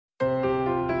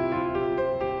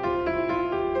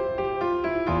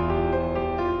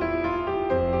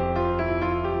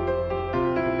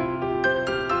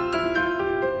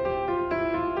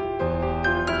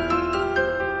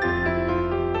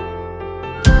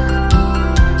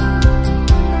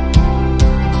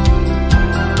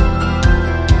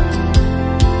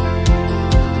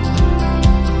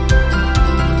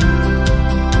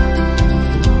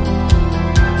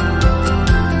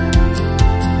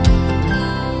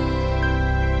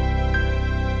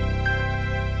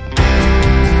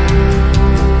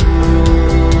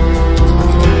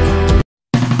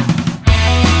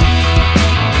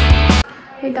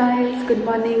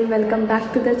Morning, welcome back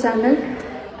to the channel.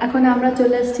 এখন আমরা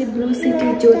চলে এসেছি ব্লু সিটি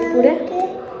যোধপুরে।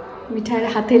 মিঠাইয়ের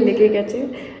হাতে লেগে গেছে,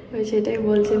 সেটাই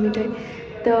বলছে মিঠাই।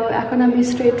 তো এখন আমি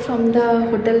স্ট্রেট ফ্রম দ্য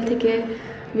হোটেল থেকে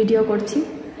ভিডিও করছি।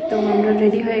 তো আমরা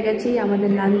রেডি হয়ে গেছি,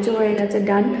 আমাদের লাঞ্চও হয়ে গেছে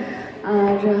ডান।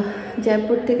 আর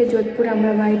জয়পুর থেকে যোধপুর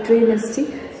আমরা বাই ট্রেন এসেছি।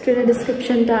 ট্রেনের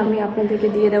ডিসক্রিপশনটা আমি আপনাদেরকে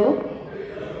দিয়ে দেবো।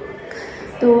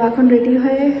 তো এখন রেডি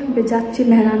হয়ে যাচ্ছি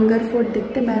মেহরানগড় ফোর্ট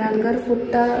দেখতে। মেহরানগড়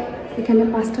ফোর্টটা এখানে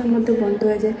 5টার মধ্যে বন্ধ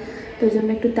হয়ে যায়, তো ওই জন্য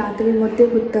একটু তাড়াতাড়ির মধ্যে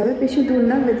ঘুরতে হবে। বেশি দূর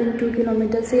না, উইদিন 2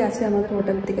 কিলোমিটার্সই আছে আমাদের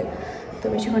হোটেল থেকে, তো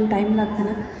বেশিক্ষণ টাইম লাগবে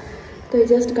না। তো এই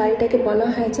জাস্ট গাড়িটাকে বলা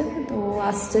হয়েছে, তো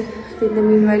আসছে। কিন্তু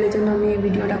মিনওয়াইলের জন্য আমি এই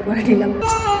ভিডিওটা করে নিলাম।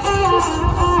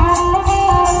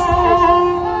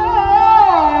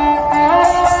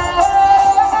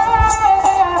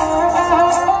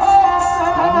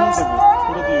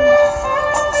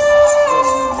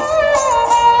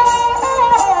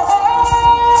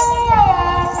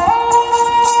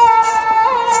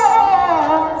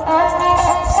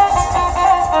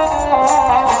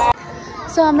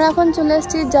 সো আমরা এখন চলে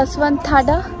এসেছি জসবন্ত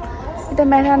থাডা। এটা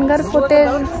মেহরানগড় ফোর্টের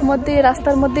মধ্যে,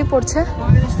 রাস্তার মধ্যেই পড়ছে।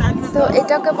 তো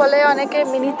এটাকে বলে অনেকে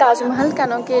মিনি তাজমহল,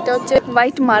 কেন কি এটা হচ্ছে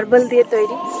হোয়াইট মার্বেল দিয়ে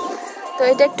তৈরি। তো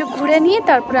এটা একটু ঘুরে নিয়ে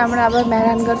তারপরে আমরা আবার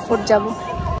মেহরানগড় ফোর্ট যাব।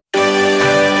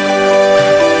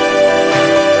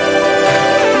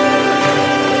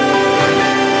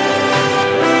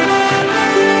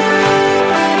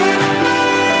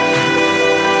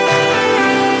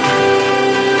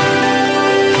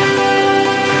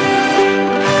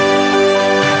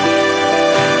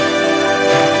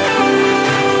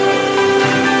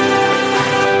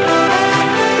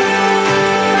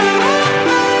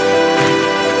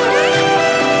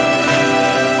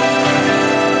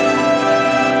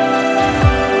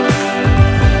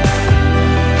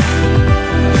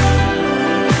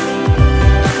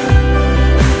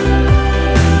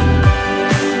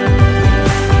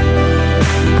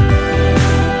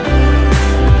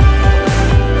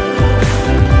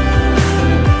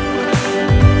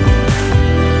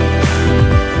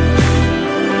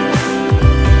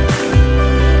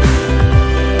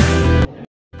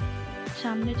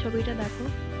 সামনে ছবিটা দেখো,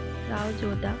 রাও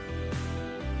যোধা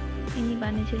ইনি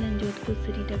বানিয়েছিলেন যোধপুর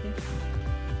সিটিটাকে।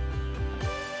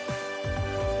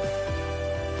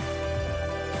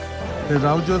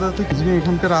 রাও যোধা থেকে যিনি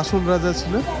এখানকার আসল রাজা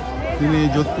ছিল, তিনি এই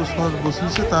যোধপুর শহর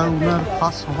বসিয়েছে, তার উনার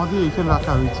ফার্স্ট সমাধি এখানে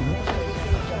রাখা হয়েছিল।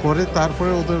 পরে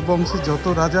তারপরে ওদের বংশে যত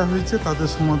রাজা হয়েছে তাদের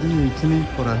সমাধি এইখানেই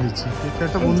করা হয়েছে। এটা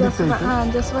একটা মন্দির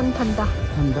জসবন্ত ঠান্ডা,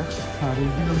 আর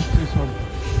এইগুলো হচ্ছে সব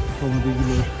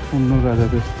সমাধিগুলো অন্য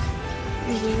রাজাদের,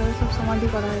 এইগুলো সব সমাধি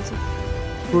করা হয়েছে।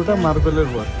 পুরোটা মার্বেলের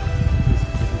ওয়ার্ক।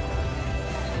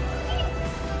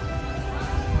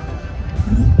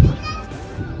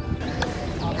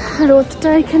 রোদটা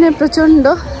এখানে প্রচণ্ড,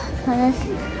 মানে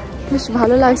বেশ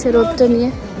ভালো লাগছে রোদটা নিয়ে।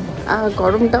 আর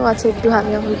গরমটাও আছে একটু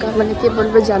হালকা হালকা, মানে কে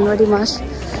বলবে জানুয়ারি মাস।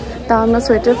 তা আমরা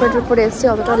সোয়েটার ফোয়েটার পরে এসেছি,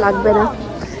 অতটা লাগবে না।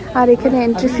 আর এখানে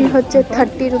এন্ট্রি ফি হচ্ছে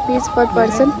 30 রুপিস পার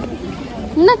পারসন।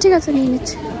 না ঠিক আছে, নিয়ে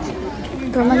নিচ্ছি।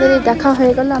 তো আমাদের এই দেখা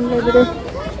হয়ে গেল, আমরা এবারে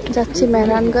যাচ্ছি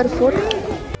মেহরানগড় ফোর্ট।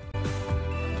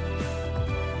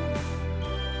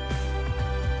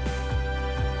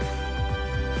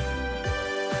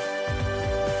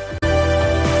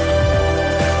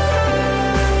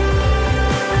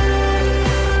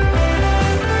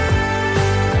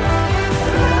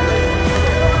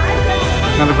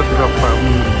 गणपति बाप्पा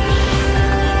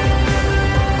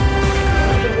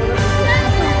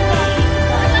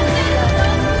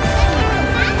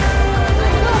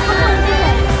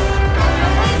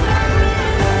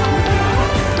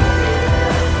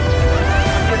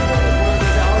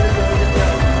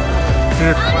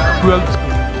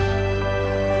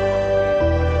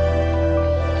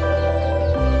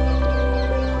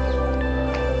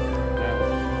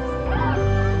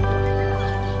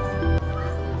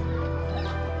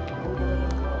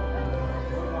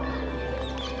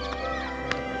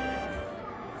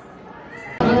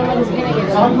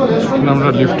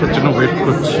আমরা লিফটের জন্য ওয়েট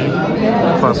করছি।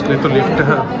 ফার্স্টলি তো লিফটটা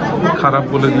খারাপ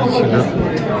বলে দিয়েছিল,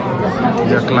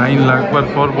 যাক লাইন লাগবার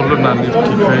পর বললো না লিফট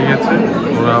ঠিক হয়ে গেছে।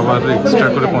 ওরা আবার এক্সট্রা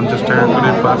করে 50 টাকা করে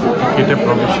পার টিকিটে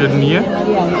প্রবেশের নিয়ে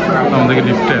আমাদেরকে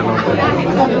লিফটে অ্যালাউ করবে।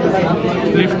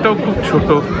 লিফটটাও খুব ছোট,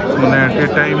 মানে at a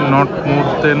time not more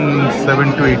then 7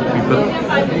 to 8 people.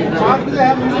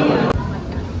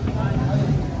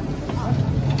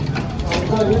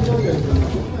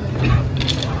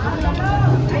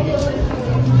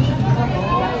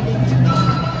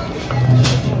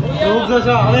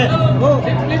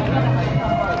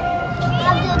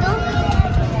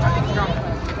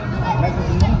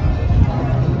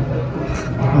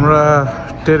 আমরা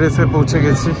টেরেসে পৌঁছে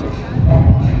গেছি।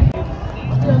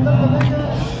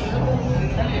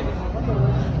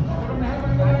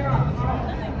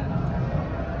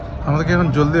 আমাদেরকে এখন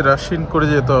জলদি রাশ ইন করে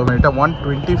যেতে হবে। এটা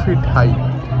 120 ফিট হাই।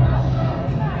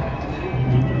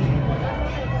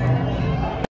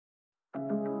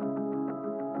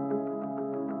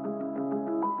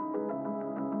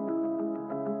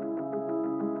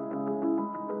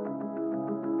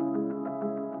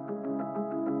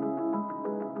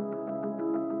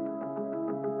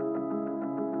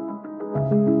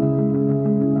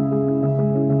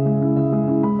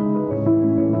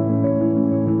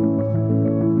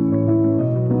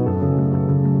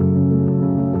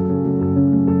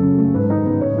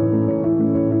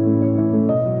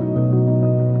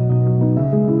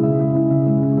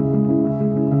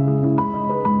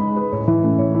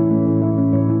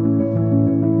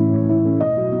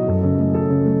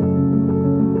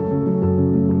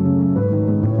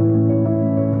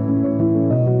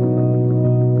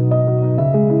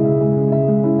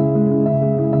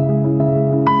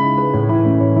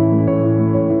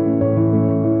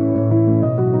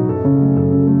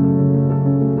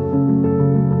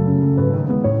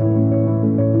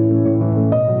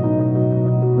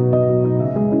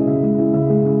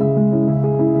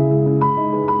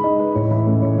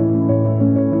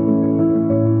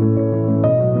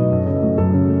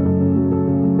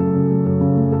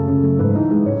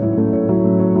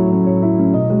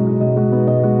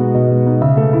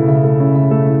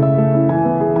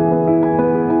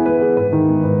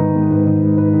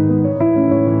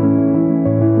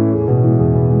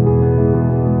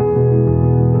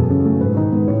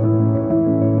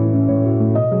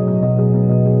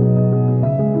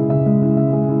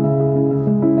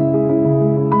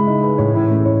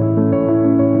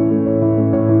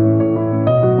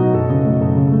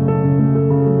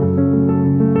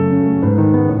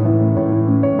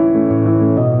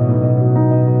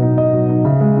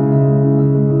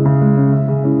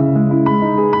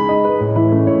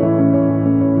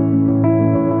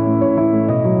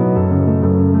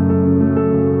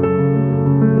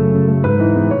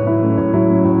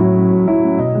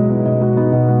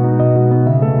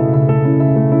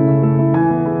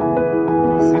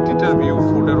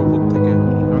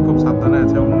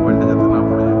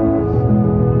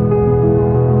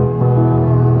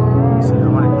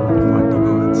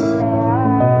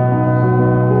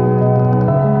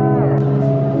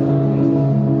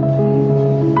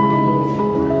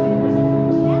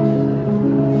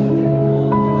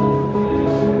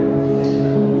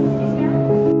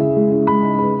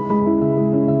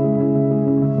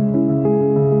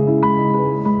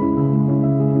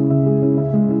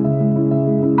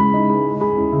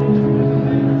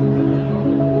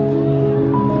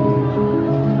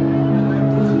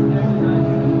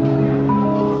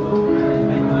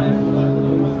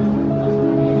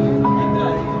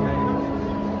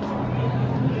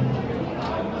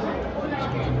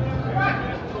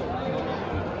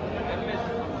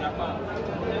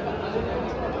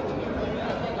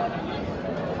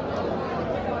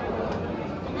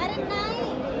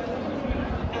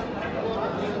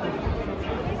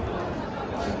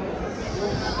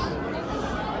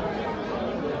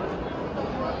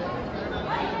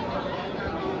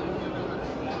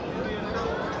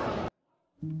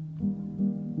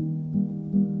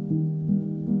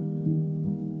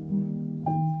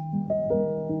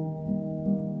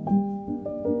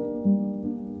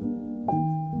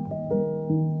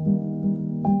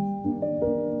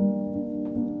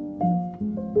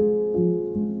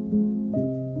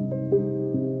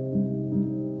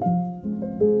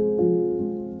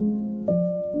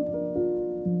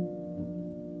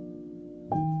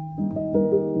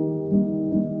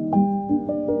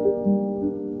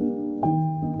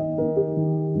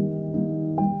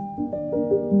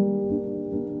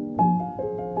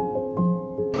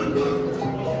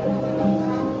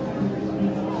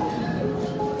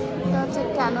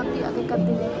 ক্যানোপি আগেকার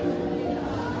দিনে।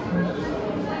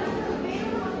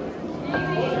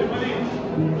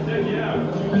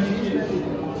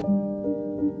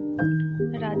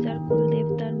 রাজার কুল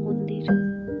দেবতার মন্দির।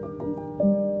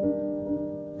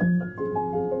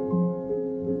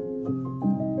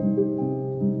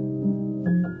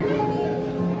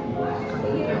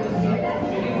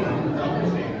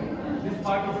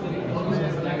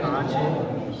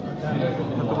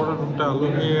 এত বড় রুমটা আলো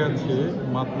হয়ে আছে,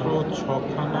 মাত্র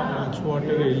 6খানা 5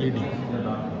 ওয়াটের এলইডি,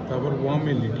 তারপর ওয়ার্ম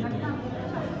এলইডি দিয়ে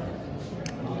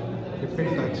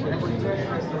এফেক্ট আছে।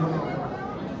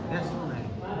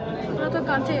 পুরো তো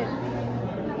কাঁচের,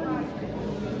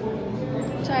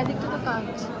 চারিদিকটা তো কাঁচ।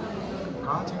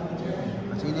 अच्छा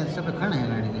इधर सब खड़े हैं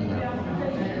गाड़ी के यहाँ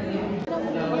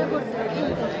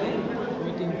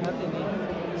मीटिंग खाते नहीं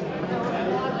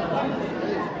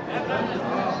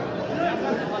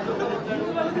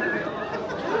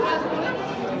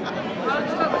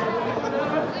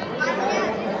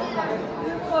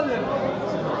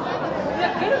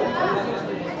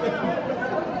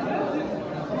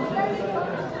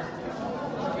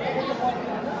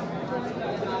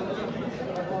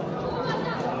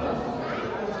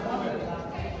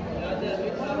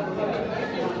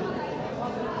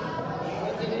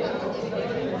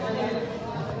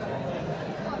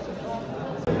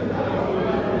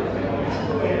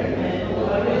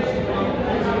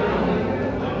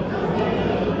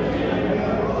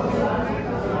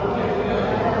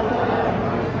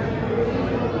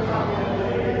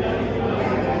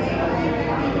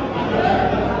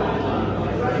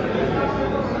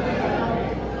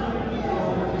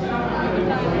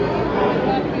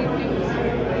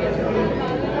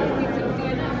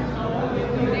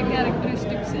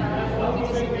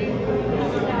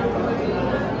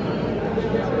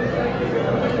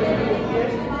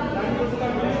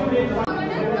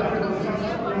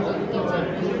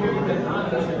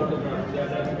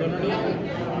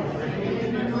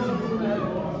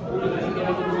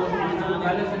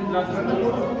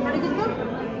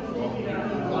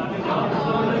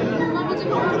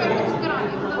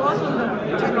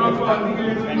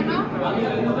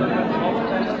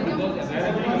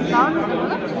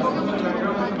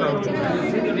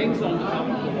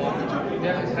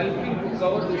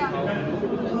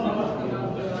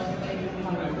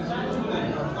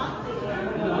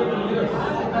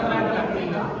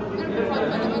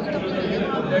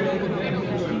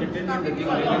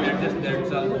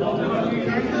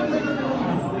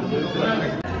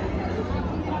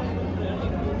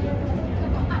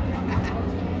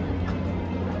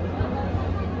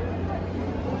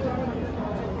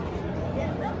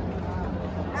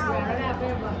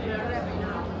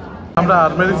আমরা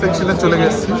আর্মারি সেকশনে চলে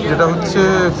গেছি, যেটা হচ্ছে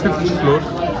 5th ফ্লোর।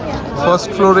 ফার্স্ট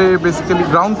ফ্লোরে বেসিক্যালি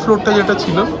গ্রাউন্ড ফ্লোরটা যেটা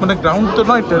ছিল, মানে গ্রাউন্ড তো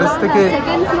নয়, টেরেস থেকে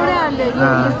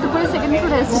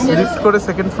লিফট করে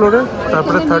সেকেন্ড ফ্লোরে,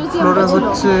 তারপরে থার্ড ফ্লোরে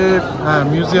হচ্ছে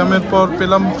মিউজিয়ামের পর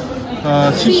পেলাম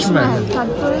শীশমহল,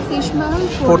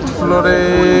 ফোর্থ ফ্লোরে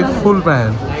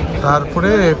ফুলমহল, তারপরে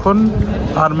এখন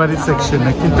আর্মারি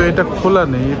সেকশনে। কিন্তু এটা খোলা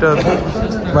নেই, এটা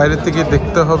বাইরে থেকে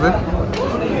দেখতে হবে।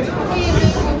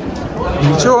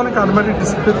 নিচেও অনেক আলমারি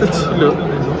ডিসপ্লেতে ছিল,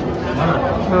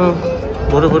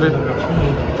 ভরে ভরে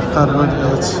আলমারি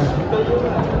আছে।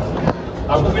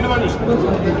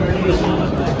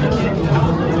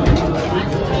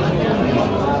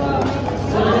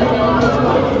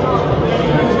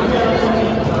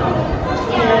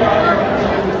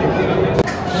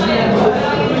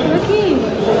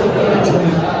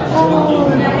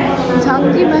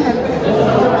 ঝাঙ্গি মহল,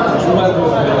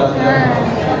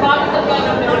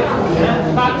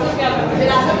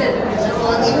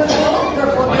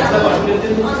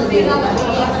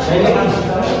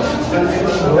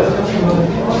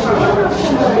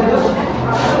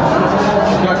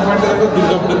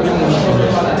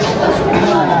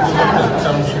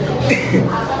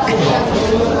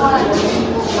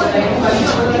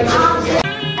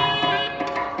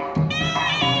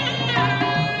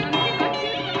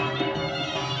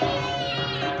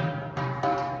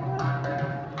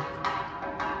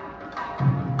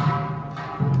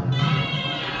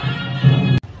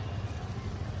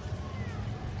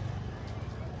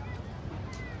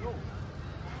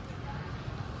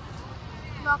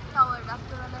 ক্লক টাওয়ার।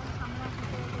 রাত্রেবেলায় আমরা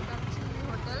হোটেলে যাচ্ছি,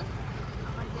 হোটেল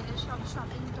আমাদের সব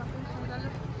শপিং টপিং হয়ে গেল।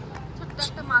 ছোট্ট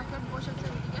একটা মার্কেট বসেছে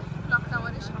এদিকে ক্লক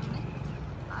টাওয়ারের সামনে,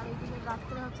 আর এদিকে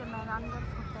রাত্রে হচ্ছে মেহরানগড়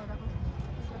ফোর্টটা। এরকম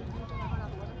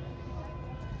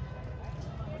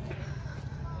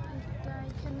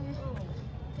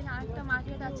এখানে আরেকটা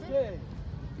মার্কেট আছে,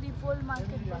 ত্রিপল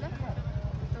মার্কেট বলে,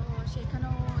 তো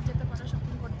সেখানেও যেতে পারো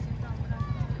শপিং করতে। কিন্তু আমরা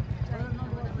যাইনি,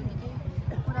 আমাদের ওইদিকে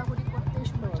ঘোরাঘুরি করতেই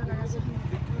সময় চলে গেছে।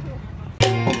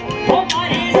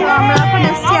 তো আমরা এখন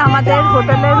এসেছি আমাদের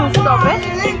হোটেলের রুফটপে।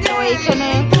 তো এইখানে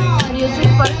মিউজিক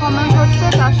পারফরমেন্স হচ্ছে,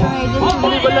 তার সঙ্গে এই যে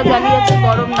চুড়িগুলো জ্বালিয়েছে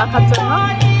গরম রাখার জন্য।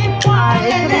 আর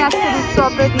এখানে আজকে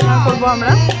রুফটপে ডিনার করবো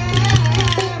আমরা।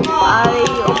 আর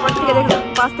এই ওপর থেকে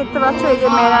পাশ দেখতে পাচ্ছ, এই যে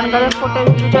মেহরানগড়ের ফোর্টের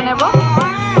ভিউটা নেব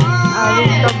আর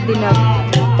রুফটপ ডিনার।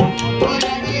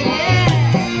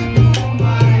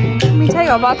 মিঠাই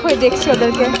অবাক হয়ে দেখছি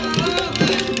ওদেরকে,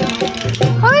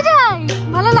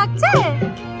 ভালো লাগছে।